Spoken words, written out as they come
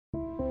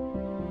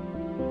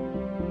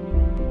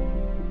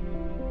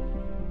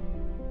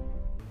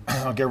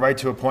I'll get right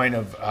to a point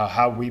of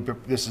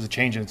this is a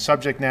change in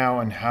subject now,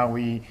 and how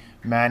we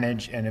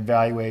manage and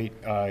evaluate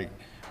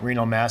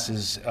renal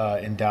masses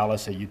in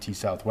Dallas at UT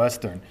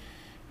Southwestern.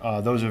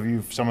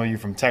 Some of you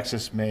from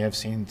Texas may have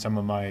seen some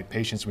of my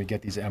patients when we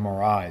get these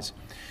MRIs.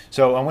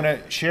 So I'm going to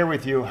share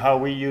with you how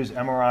we use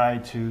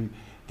MRI to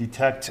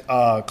detect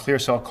clear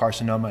cell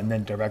carcinoma and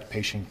then direct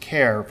patient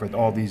care for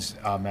all these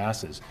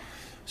masses.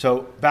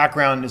 So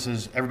background,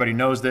 everybody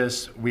knows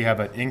this. We have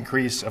an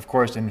increase, of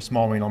course, in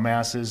small renal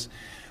masses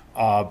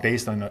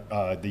based on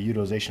the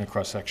utilization of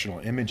cross-sectional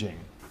imaging.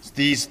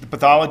 The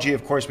pathology,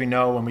 of course, we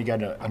know when we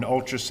get an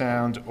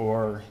ultrasound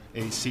or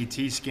a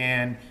CT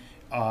scan.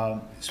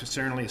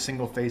 Certainly a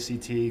single phase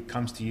CT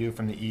comes to you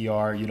from the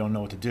ER, you don't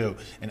know what to do.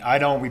 And I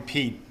don't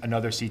repeat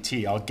another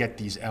CT. I'll get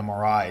these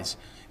MRIs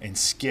and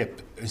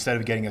skip. Instead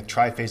of getting a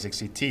triphasic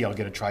CT, I'll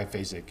get a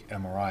triphasic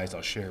MRIs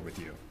I'll share with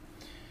you.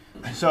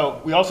 So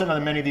we also know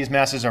that many of these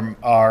masses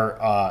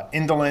are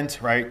indolent,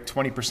 right?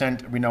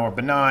 20% we know are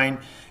benign.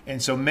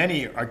 And so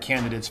many are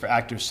candidates for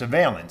active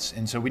surveillance.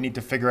 And so we need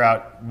to figure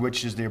out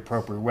which is the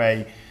appropriate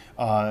way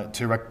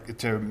to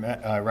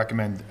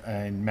recommend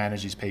and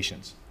manage these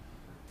patients.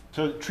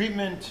 So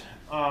treatment,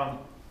 the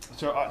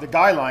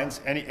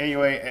guidelines, any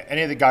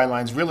of the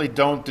guidelines really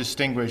don't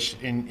distinguish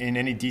in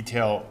any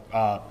detail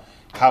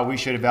how we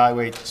should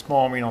evaluate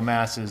small renal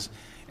masses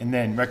and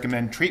then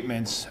recommend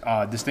treatments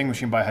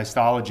distinguishing by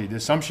histology. The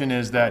assumption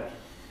is that,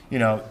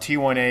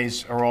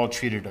 T1As are all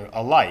treated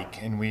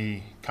alike, and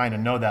we kind of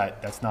know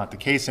that that's not the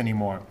case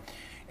anymore.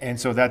 And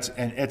so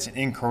it's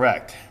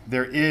incorrect. We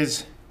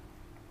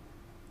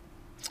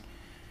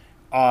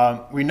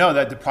know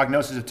that the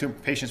prognosis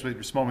of patients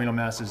with small renal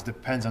masses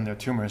depends on their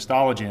tumor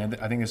histology. And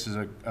I think this is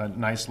a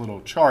nice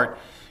little chart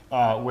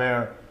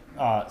where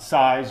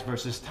size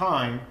versus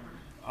time,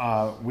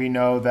 we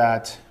know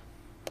that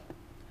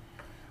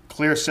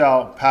clear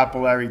cell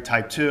papillary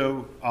type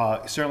 2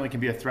 certainly can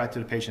be a threat to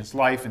the patient's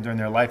life and during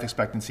their life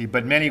expectancy,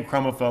 but many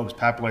chromophobes,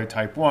 papillary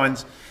type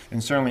 1s,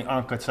 and certainly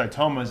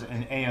oncocytomas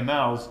and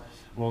AMLs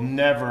will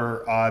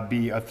never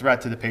be a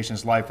threat to the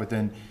patient's life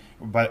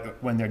but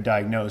when they're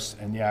diagnosed,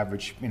 and the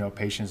average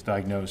patient's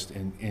diagnosed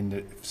in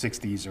the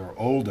 60s or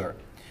older.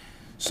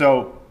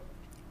 So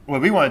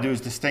what we want to do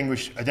is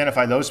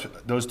identify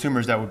those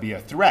tumors that would be a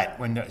threat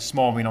when the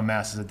small renal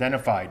mass is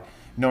identified,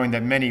 knowing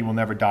that many will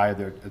never die of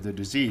the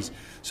disease.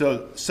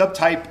 So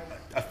subtype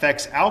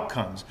affects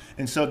outcomes.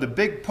 And so the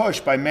big push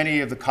by many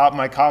of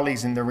my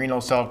colleagues in the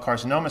renal cell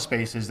carcinoma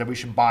space is that we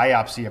should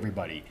biopsy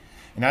everybody.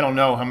 And I don't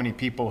know how many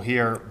people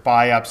here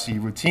biopsy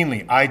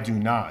routinely. I do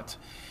not.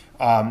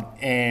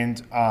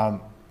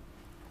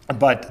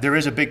 But there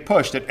is a big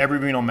push that every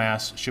renal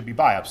mass should be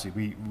biopsied.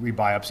 We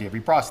biopsy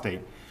every prostate.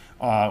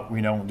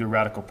 We don't do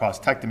radical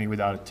prostatectomy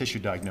without a tissue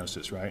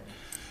diagnosis, right?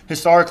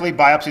 Historically,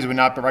 biopsies would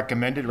not be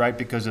recommended, right,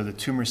 because of the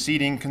tumor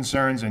seeding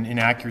concerns and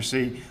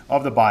inaccuracy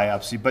of the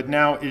biopsy, but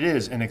now it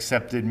is an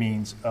accepted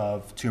means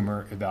of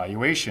tumor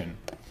evaluation.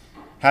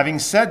 Having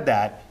said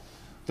that,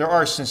 there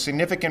are some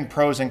significant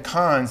pros and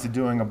cons to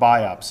doing a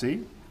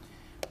biopsy.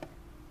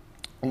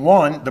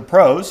 One, the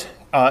pros,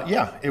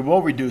 it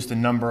will reduce the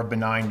number of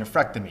benign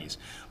nephrectomies.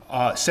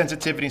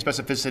 Sensitivity and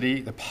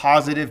specificity, the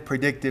positive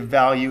predictive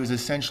value is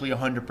essentially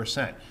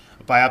 100%.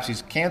 A biopsy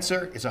is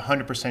cancer, it's a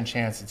 100%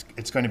 chance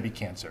it's going to be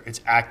cancer.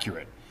 It's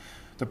accurate.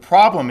 The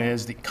problem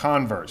is the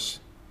converse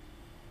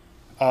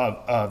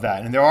of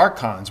that, and there are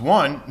cons.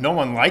 One, no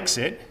one likes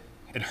it.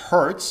 It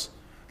hurts.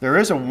 There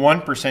is a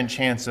 1%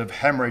 chance of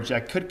hemorrhage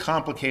that could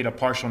complicate a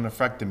partial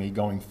nephrectomy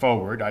going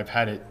forward. I've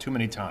had it too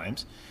many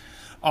times.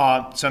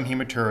 Some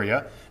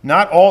hematuria.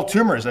 Not all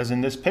tumors, as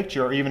in this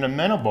picture, are even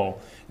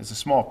amenable. There's a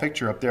small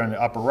picture up there in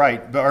the upper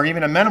right, but are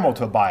even amenable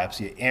to a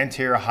biopsy.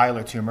 Anterior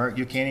hilar tumor,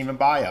 you can't even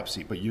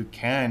biopsy, but you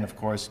can, of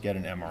course, get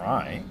an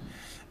MRI,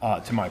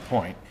 to my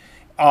point.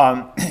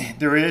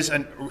 There is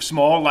a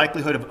small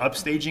likelihood of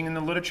upstaging in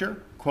the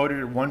literature, quoted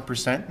at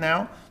 1%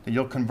 now, that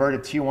you'll convert a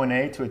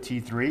T1A to a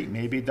T3.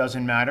 Maybe it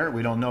doesn't matter.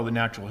 We don't know the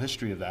natural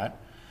history of that.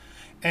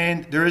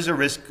 And there is a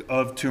risk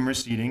of tumor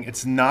seeding.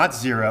 It's not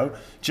zero.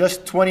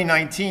 Just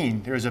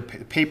 2019, there was a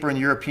paper in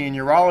European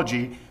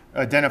Urology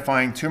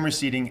identifying tumor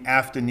seeding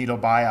after needle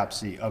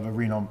biopsy of a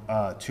renal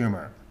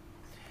tumor.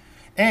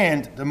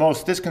 And the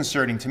most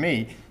disconcerting to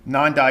me,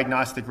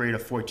 non-diagnostic rate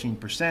of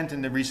 14%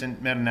 in the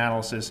recent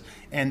meta-analysis,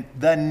 and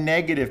the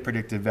negative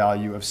predictive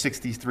value of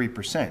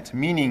 63%,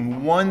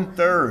 meaning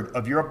 1/3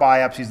 of your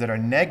biopsies that are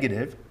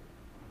negative,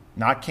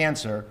 not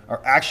cancer,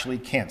 are actually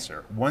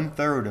cancer.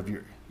 1/3 of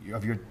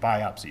your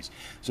biopsies.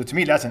 So to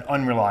me, that's an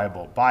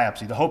unreliable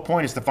biopsy. The whole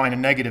point is to find a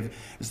negative,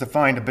 is to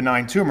find a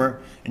benign tumor,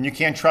 and you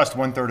can't trust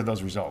 1/3 of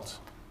those results.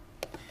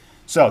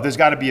 So there's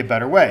got to be a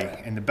better way,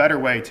 and the better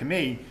way to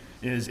me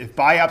is if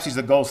biopsy is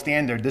the gold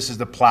standard, this is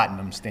the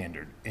platinum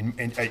standard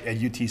at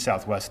UT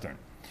Southwestern,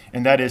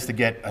 and that is to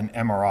get an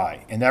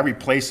MRI, and that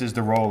replaces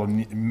the role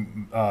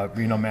of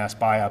renal mass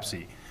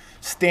biopsy.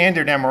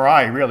 Standard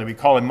MRI, really, we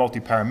call it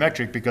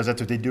multiparametric because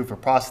that's what they do for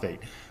prostate,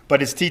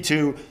 but it's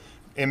T2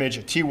 image,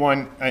 a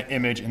T1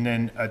 image, and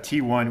then a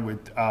T1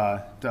 with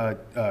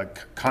the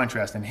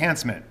contrast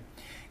enhancement.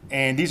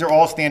 And these are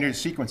all standard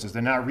sequences.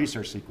 They're not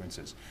research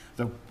sequences.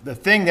 The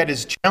thing that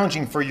is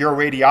challenging for your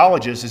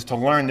radiologist is to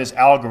learn this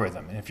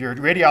algorithm. And if your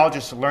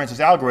radiologist learns this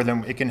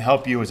algorithm, it can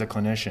help you as a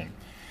clinician.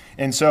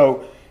 And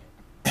so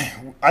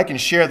I can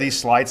share these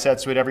slide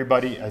sets with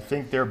everybody. I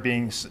think they're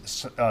being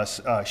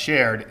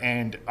shared,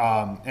 and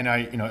I'm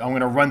going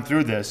to run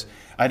through this.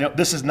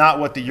 This is not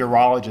what the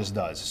urologist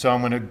does, so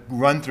I'm going to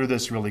run through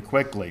this really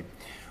quickly.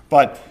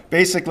 But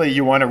basically,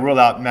 you want to rule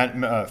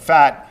out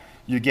fat.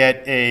 You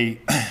get a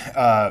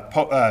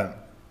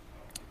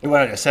you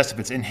want to assess if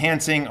it's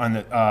enhancing on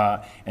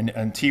the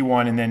and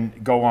T1, and then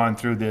go on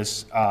through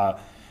this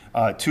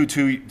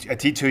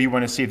T2. You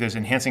want to see if there's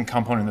enhancing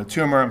component in the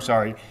tumor. I'm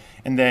sorry.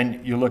 And then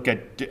you look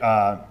at,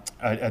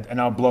 and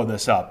I'll blow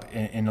this up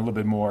in a little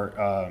bit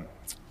more,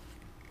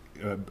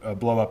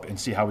 blow up and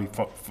see how we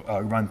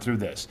run through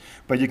this.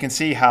 But you can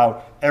see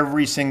how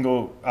every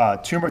single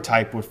tumor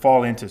type would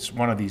fall into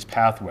one of these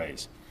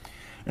pathways.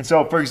 And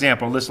so, for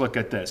example, let's look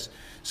at this.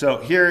 So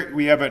here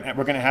we're going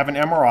to have an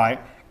MRI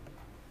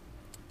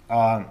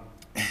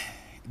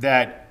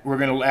that we're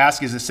going to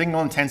ask is the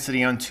signal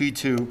intensity on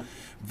T2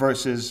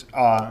 versus,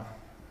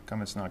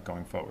 come it's not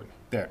going forward,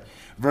 there,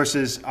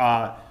 versus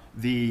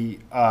the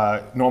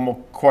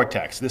normal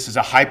cortex. This is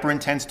a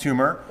hyperintense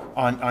tumor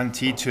on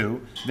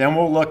T2. Then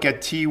we'll look at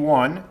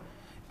T1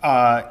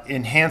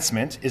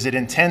 enhancement. Is it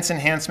intense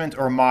enhancement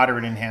or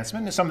moderate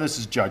enhancement? And some of this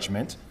is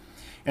judgment.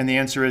 And the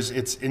answer is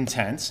it's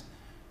intense.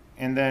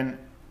 And then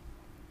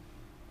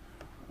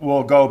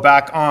we'll go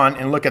back on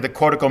and look at the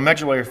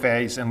corticomedullary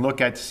phase and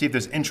look at, see if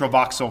there's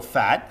intravoxal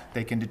fat.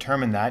 They can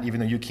determine that even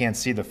though you can't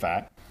see the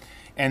fat.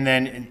 And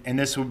then, and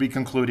this will be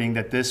concluding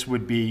that this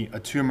would be a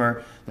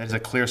tumor that is a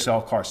clear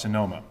cell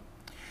carcinoma.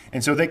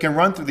 And so they can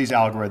run through these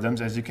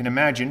algorithms. As you can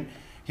imagine,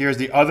 here's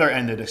the other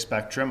end of the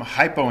spectrum, a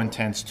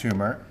hypointense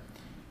tumor.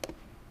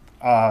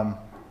 On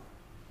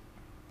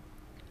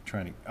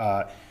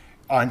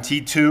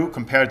T2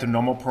 compared to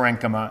normal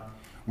parenchyma.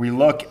 We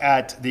look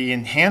at the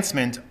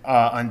enhancement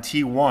on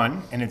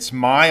T1, and it's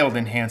mild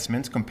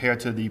enhancement compared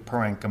to the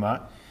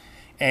parenchyma.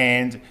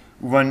 And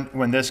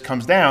when this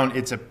comes down,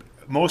 it's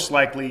most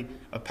likely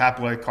a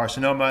papillary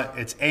carcinoma.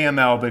 It's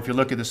AML, but if you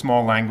look at the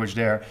small language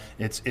there,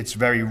 it's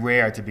very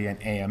rare to be an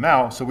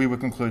AML, so we would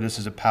conclude this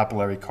is a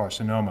papillary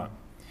carcinoma.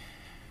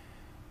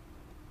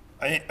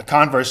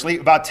 Conversely,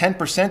 about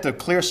 10% of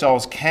clear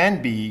cells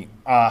can be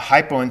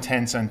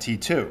hypointense on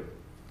T2.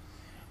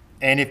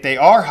 And if they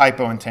are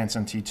hypointense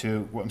on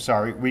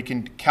T2, we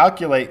can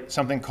calculate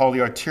something called the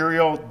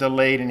arterial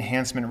delayed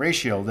enhancement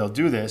ratio. They'll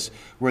do this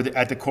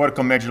at the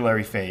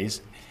corticomedullary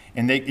phase.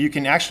 And you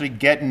can actually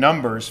get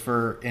numbers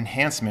for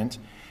enhancement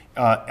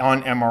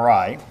on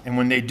MRI. And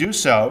when they do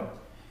so,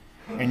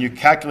 and you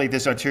calculate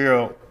this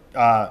arterial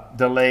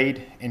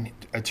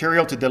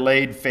to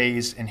delayed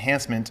phase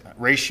enhancement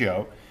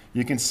ratio,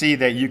 you can see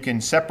that you can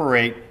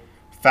separate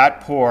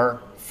fat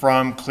poor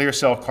from clear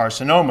cell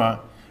carcinoma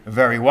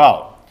very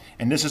well.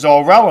 And this is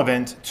all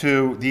relevant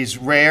to these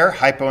rare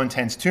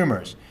hypointense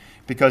tumors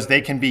because they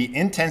can be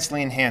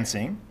intensely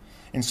enhancing.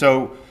 And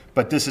so,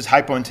 but this is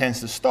hypointense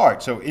to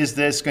start. So is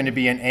this going to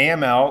be an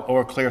AML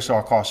or clear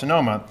cell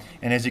carcinoma?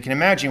 And as you can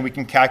imagine, we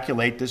can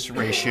calculate this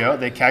ratio.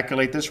 They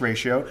calculate this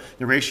ratio.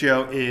 The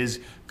ratio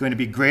is going to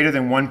be greater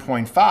than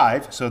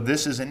 1.5. So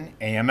this is an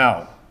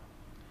AML.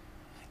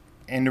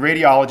 And the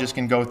radiologist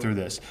can go through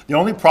this. The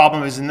only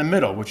problem is in the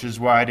middle, which is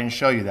why I didn't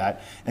show you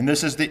that. And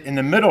this is in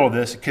the middle of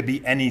this, it could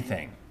be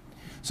anything.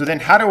 So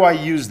then how do I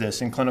use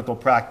this in clinical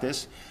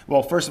practice?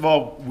 Well, first of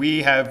all,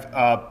 we have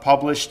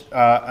published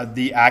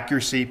the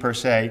accuracy per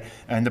se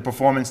and the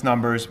performance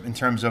numbers in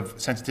terms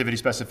of sensitivity,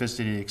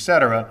 specificity, et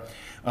cetera,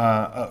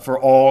 for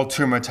all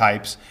tumor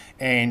types.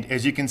 And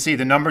as you can see,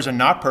 the numbers are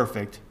not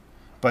perfect,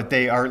 but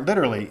they are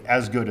literally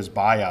as good as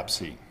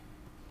biopsy.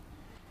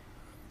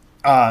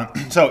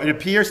 So it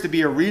appears to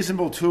be a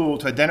reasonable tool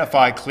to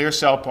identify clear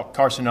cell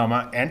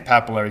carcinoma and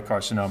papillary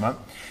carcinoma.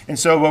 And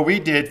so what we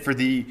did for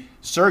the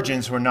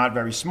surgeons who are not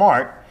very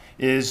smart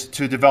is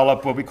to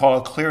develop what we call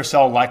a clear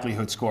cell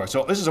likelihood score.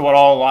 So this is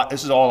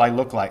all I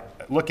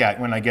look at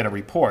when I get a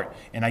report,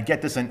 and I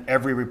get this in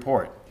every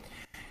report.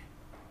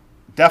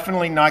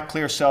 Definitely not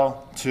clear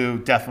cell to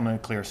definitely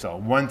clear cell,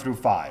 1 through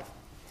 5.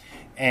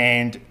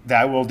 And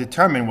that will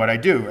determine what I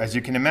do. As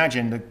you can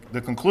imagine,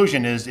 the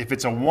conclusion is if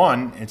it's a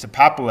 1, it's a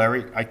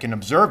papillary, I can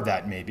observe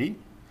that maybe.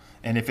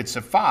 And if it's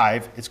a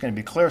 5, it's going to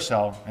be clear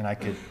cell, and I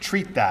could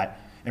treat that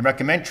and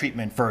recommend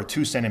treatment for a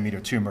 2-centimeter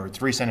tumor or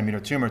 3-centimeter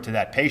tumor to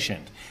that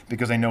patient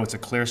because I know it's a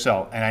clear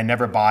cell and I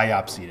never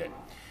biopsied it.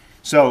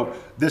 So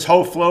this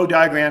whole flow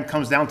diagram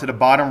comes down to the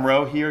bottom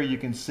row here. You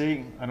can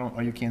see,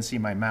 you can't see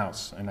my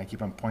mouse, and I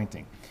keep on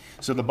pointing.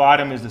 So the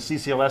bottom is the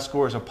CCLS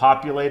scores are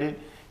populated.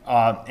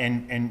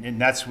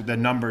 And that's the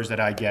numbers that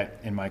I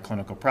get in my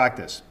clinical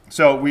practice.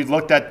 So we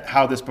looked at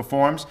how this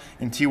performs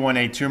in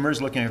T1A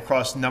tumors, looking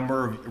across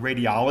number of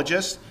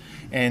radiologists,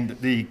 and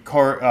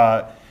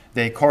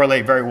they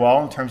correlate very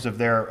well in terms of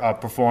their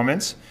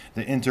performance.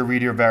 The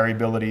inter-reader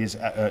variability is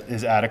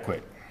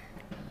adequate.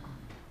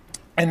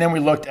 And then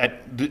we looked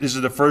at, this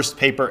is the first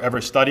paper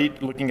ever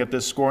studied looking at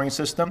this scoring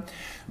system,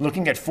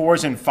 looking at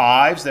 4s and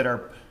 5s that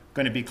are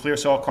going to be clear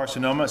cell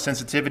carcinoma,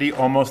 sensitivity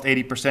almost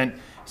 80%,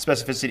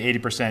 specificity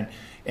 80%,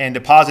 and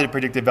the positive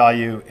predictive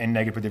value and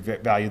negative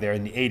predictive value there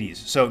in the 80s.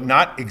 So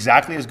not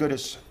exactly as good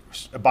as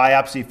a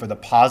biopsy for the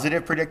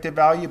positive predictive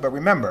value, but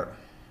remember,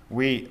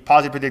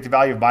 positive predictive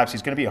value of biopsy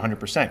is going to be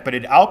 100%, but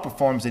it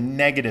outperforms the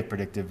negative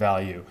predictive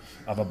value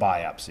of a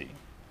biopsy.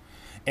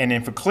 And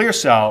then for clear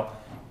cell,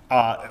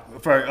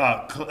 for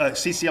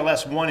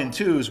CCLS 1 and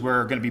 2s,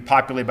 we're going to be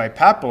populated by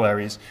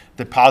papillaries,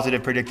 the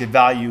positive predictive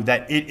value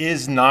that it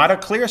is not a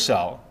clear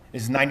cell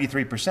is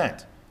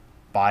 93%.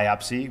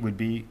 Biopsy would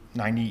be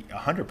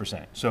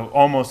 100%. So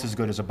almost as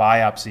good as a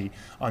biopsy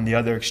on the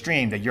other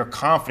extreme, that you're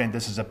confident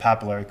this is a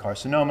papillary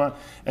carcinoma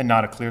and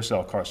not a clear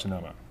cell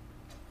carcinoma.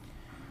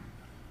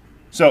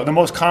 So the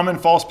most common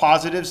false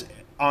positives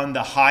on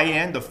the high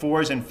end, the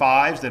 4s and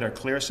 5s that are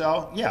clear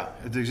cell, yeah,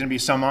 there's going to be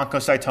some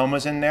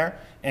oncocytomas in there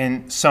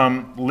and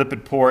some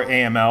lipid poor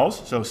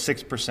AMLs, so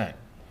 6%.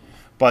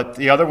 But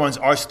the other ones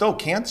are still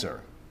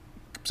cancer,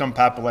 some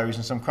papillaries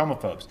and some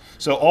chromophobes.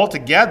 So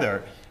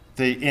altogether,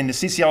 in the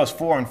CCLS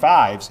 4 and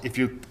 5s, if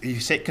you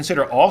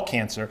consider all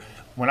cancer,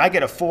 when I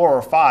get a 4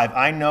 or 5,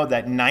 I know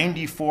that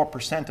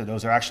 94% of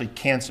those are actually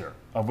cancer,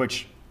 of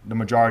which the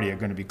majority are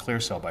going to be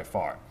clear cell by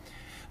far.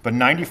 But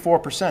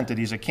 94% of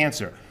these are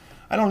cancer.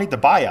 I don't need to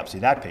biopsy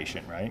that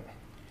patient, right?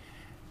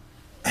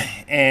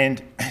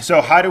 And so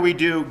how do we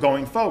do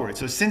going forward?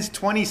 So since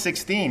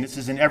 2016, this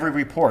is in every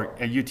report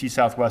at UT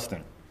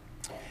Southwestern.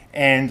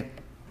 And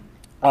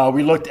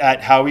we looked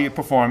at how we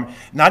perform,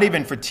 not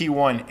even for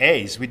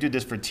T1As, we did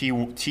this for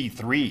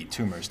T3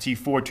 tumors,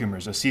 T4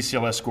 tumors, a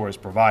CCLS score is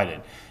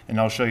provided, and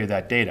I'll show you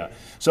that data.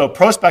 So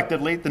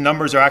prospectively, the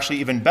numbers are actually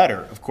even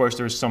better. Of course,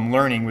 there's some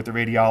learning with the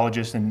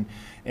radiologist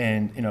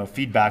and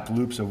feedback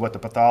loops of what the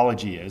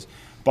pathology is.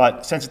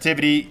 But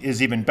sensitivity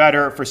is even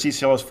better for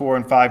CCLS 4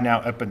 and 5 now,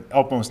 up at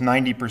almost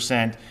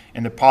 90%,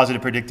 and the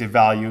positive predictive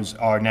values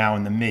are now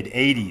in the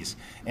mid-80s.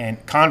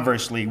 And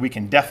conversely, we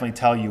can definitely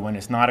tell you when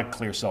it's not a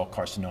clear cell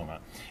carcinoma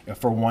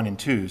for 1 and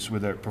 2s, where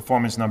the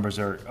performance numbers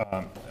are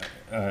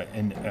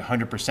in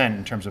 100%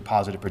 in terms of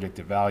positive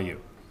predictive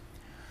value.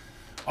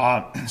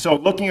 So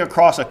looking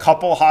across a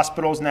couple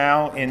hospitals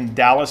now in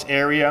Dallas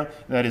area,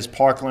 that is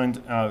Parkland,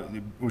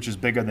 which is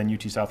bigger than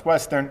UT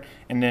Southwestern,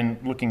 and then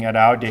looking at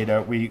our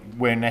data, we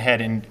went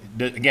ahead and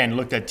again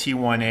looked at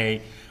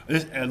T1A,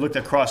 looked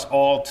across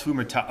all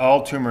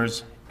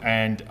tumors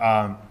and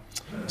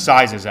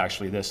sizes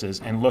actually this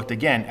is, and looked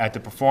again at the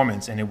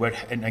performance, and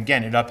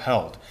again it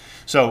upheld.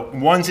 So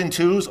 1s and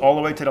 2s all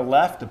the way to the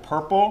left, the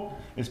purple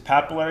is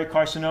papillary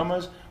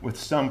carcinomas with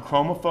some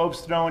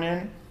chromophobes thrown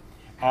in.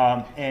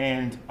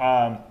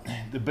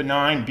 The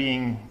benign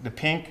being the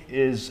pink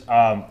is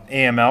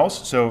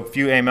AMLs, so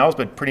few AMLs,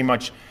 but pretty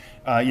much,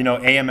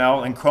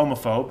 AML and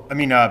chромophobe.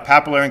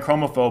 Papillary and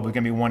chромophobe are going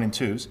to be 1 and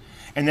 2s.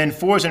 And then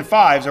 4s and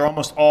 5s are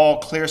almost all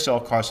clear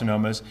cell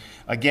carcinomas.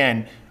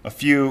 Again, a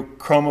few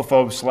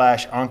chromophobes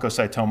 /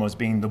 oncocytomas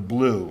being the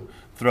blue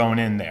thrown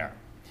in there,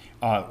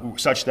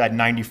 such that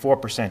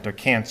 94% are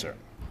cancer.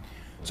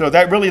 So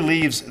that really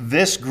leaves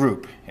this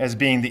group as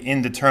being the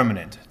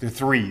indeterminate, the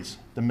 3s,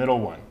 the middle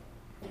one.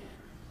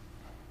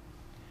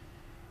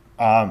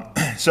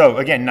 So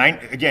again,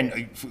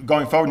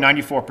 going forward,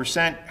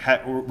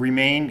 94%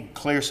 remain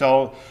clear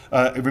cell,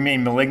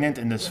 remain malignant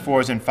in this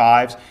 4s and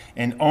 5s,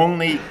 and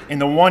only in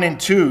the 1 and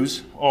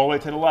 2s, all the way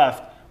to the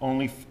left,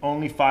 only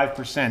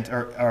 5%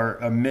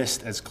 are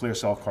missed as clear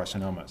cell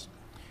carcinomas.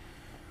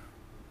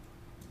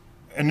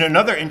 And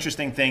another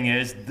interesting thing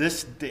is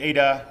this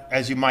data,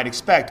 as you might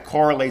expect,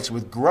 correlates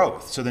with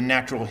growth, so the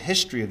natural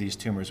history of these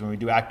tumors when we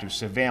do active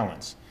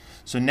surveillance.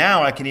 So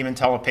now I can even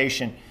tell a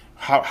patient,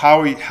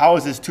 how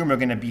is this tumor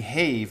going to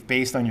behave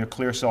based on your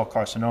clear cell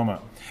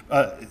carcinoma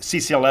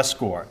CCLS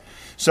score?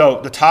 So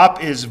the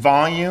top is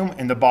volume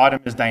and the bottom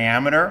is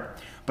diameter.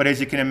 But as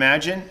you can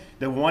imagine,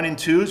 the 1 and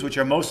 2s, which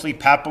are mostly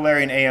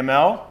papillary and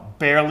AML,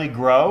 barely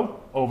grow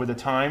over the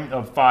time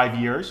of 5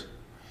 years.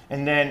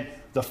 And then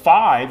the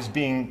 5s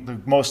being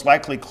the most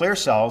likely clear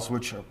cells,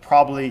 which are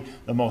probably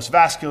the most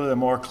vascular, the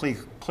more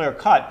clear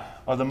cut,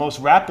 are the most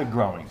rapid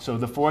growing. So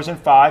the 4s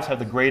and 5s have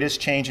the greatest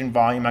change in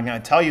volume. I'm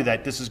going to tell you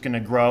that this is going to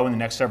grow in the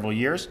next several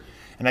years.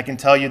 And I can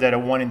tell you that a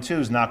 1 and 2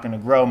 is not going to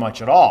grow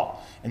much at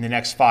all in the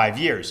next 5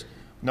 years.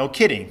 No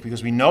kidding,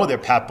 because we know they're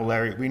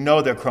papillary, we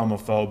know they're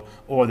chromophobe,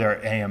 or they're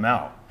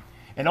AML.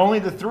 And only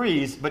the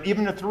 3s, but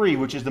even the 3,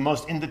 which is the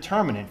most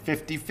indeterminate,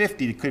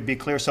 50-50, it could be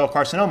clear cell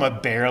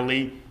carcinoma,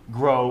 barely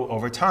grow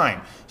over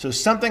time. So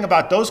something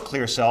about those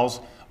clear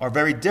cells are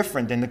very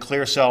different than the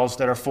clear cells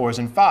that are 4s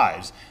and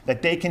 5s,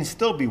 that they can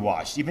still be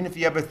watched. Even if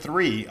you have a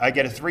 3, I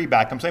get a 3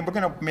 back, I'm saying we're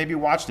going to maybe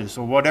watch this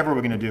or whatever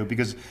we're going to do,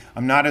 because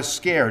I'm not as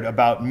scared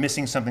about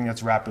missing something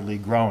that's rapidly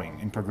growing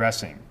and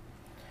progressing.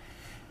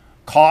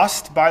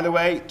 Cost, by the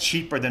way,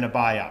 cheaper than a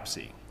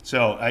biopsy.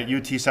 So at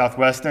UT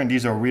Southwestern,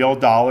 these are real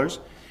dollars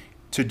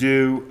to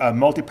do a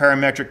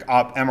multiparametric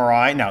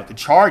MRI. Now, the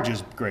charge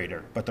is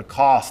greater, but the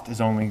cost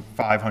is only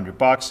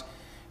 $500.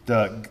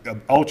 the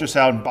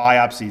ultrasound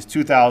biopsies,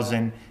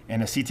 $2,000,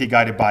 and a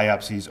CT-guided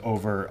biopsies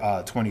over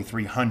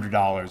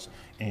 $2,300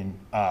 in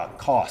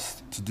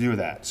cost to do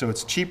that. So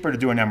it's cheaper to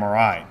do an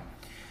MRI.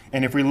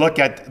 And if we look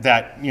at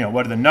that,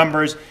 what are the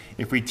numbers?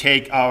 If we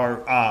take our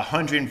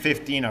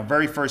 115, our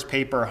very first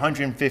paper,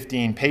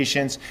 115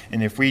 patients,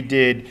 and if we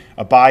did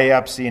a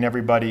biopsy in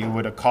everybody, it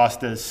would have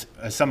cost us,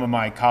 some of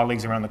my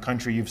colleagues around the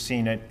country, you've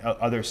seen it,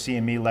 other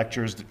CME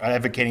lectures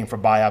advocating for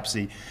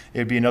biopsy, it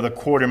would be another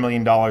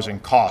 $250,000 in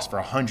cost for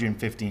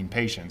 115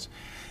 patients.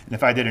 And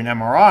if I did an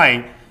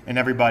MRI in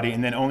everybody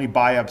and then only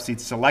biopsied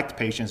select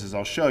patients, as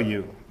I'll show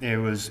you,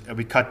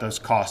 we cut those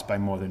costs by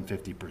more than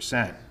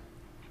 50%.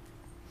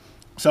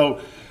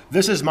 So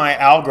this is my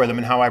algorithm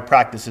and how I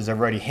practice, as I've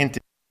already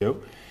hinted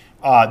to.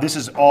 This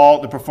is all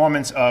the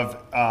performance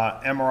of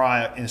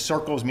MRI in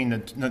circles, mean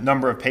the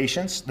number of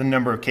patients, the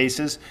number of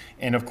cases,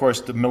 and of course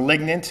the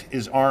malignant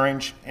is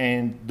orange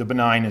and the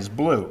benign is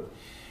blue.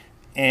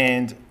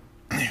 And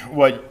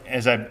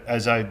as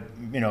I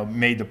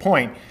made the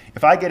point,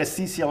 if I get a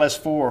CCLS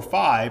 4 or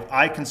 5,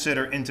 I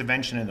consider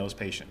intervention in those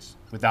patients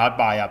without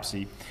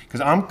biopsy, because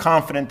I'm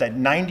confident that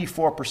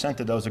 94%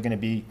 of those are going to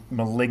be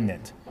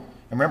malignant.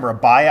 And remember, a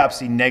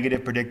biopsy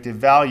negative predictive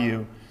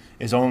value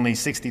is only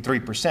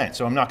 63%,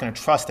 so I'm not going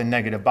to trust a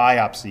negative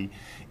biopsy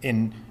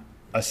in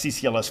a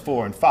CCLS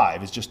 4 and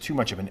 5. It's just too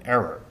much of an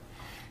error.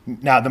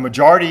 Now, the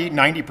majority,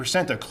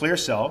 90%, are clear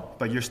cell,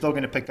 but you're still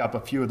going to pick up a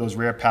few of those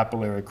rare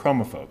papillary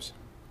chromophobes.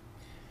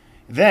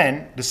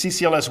 Then, the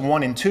CCLS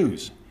 1 and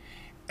 2s.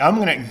 I'm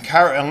going to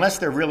encourage, unless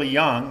they're really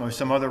young or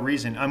some other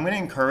reason, I'm going to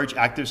encourage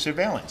active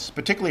surveillance,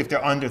 particularly if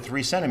they're under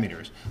 3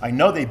 centimeters. I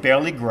know they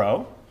barely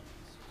grow.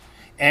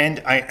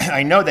 And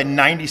I know that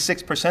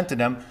 96% of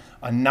them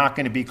are not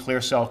going to be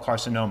clear cell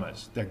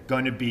carcinomas. They're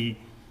going to be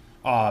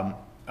either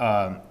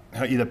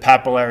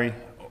papillary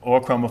or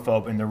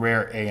chromophobe in the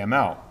rare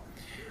AML.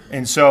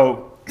 And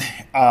so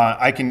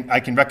I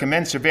can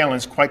recommend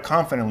surveillance quite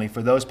confidently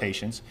for those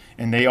patients,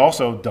 and they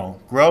also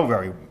don't grow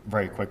very,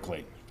 very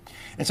quickly.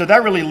 And so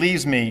that really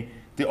leaves me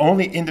the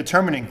only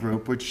indeterminate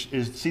group, which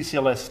is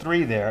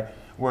CCLS3 there,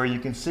 where you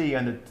can see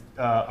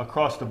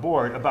across the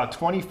board, about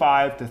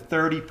 25 to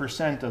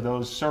 30% of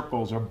those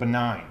circles are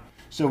benign.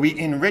 So we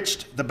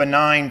enriched the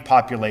benign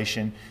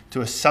population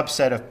to a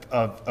subset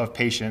of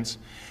patients,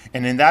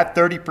 and in that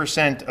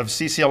 30% of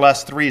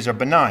CCLS3s are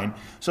benign.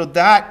 So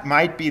that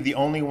might be the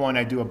only one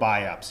I do a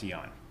biopsy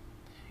on.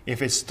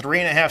 If it's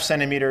 3.5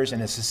 centimeters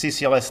and it's a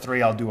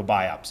CCLS3, I'll do a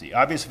biopsy.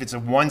 Obviously, if it's a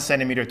 1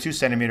 centimeter, 2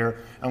 centimeter,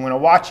 I'm going to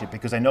watch it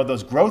because I know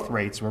those growth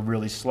rates were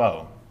really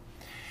slow.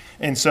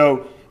 And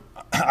so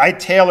I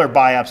tailor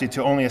biopsy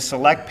to only a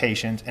select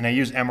patient, and I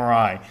use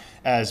MRI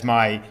as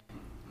my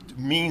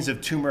means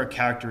of tumor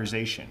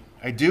characterization.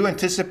 I do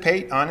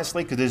anticipate,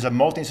 honestly, because there's a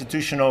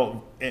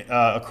multi-institutional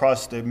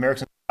across the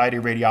American Society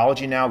of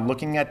Radiology now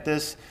looking at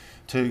this,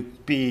 to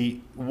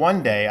be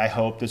one day, I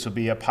hope this will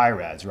be a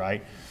PIRADS,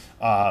 right,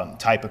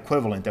 type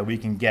equivalent that we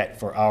can get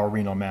for our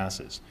renal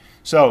masses.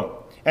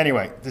 So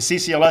anyway, the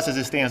CCLS as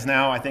it stands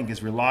now, I think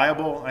is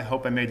reliable. I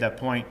hope I made that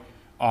point.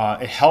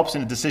 It helps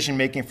in the decision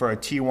making for our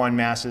T1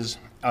 masses,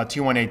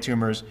 T1A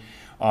tumors,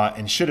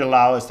 and should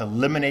allow us to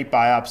eliminate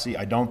biopsy.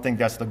 I don't think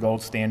that's the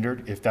gold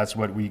standard, if that's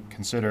what we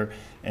consider.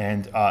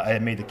 And I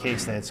made the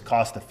case that it's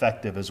cost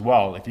effective as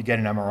well if you get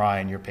an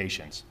MRI in your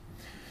patients.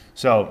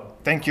 So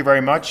thank you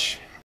very much.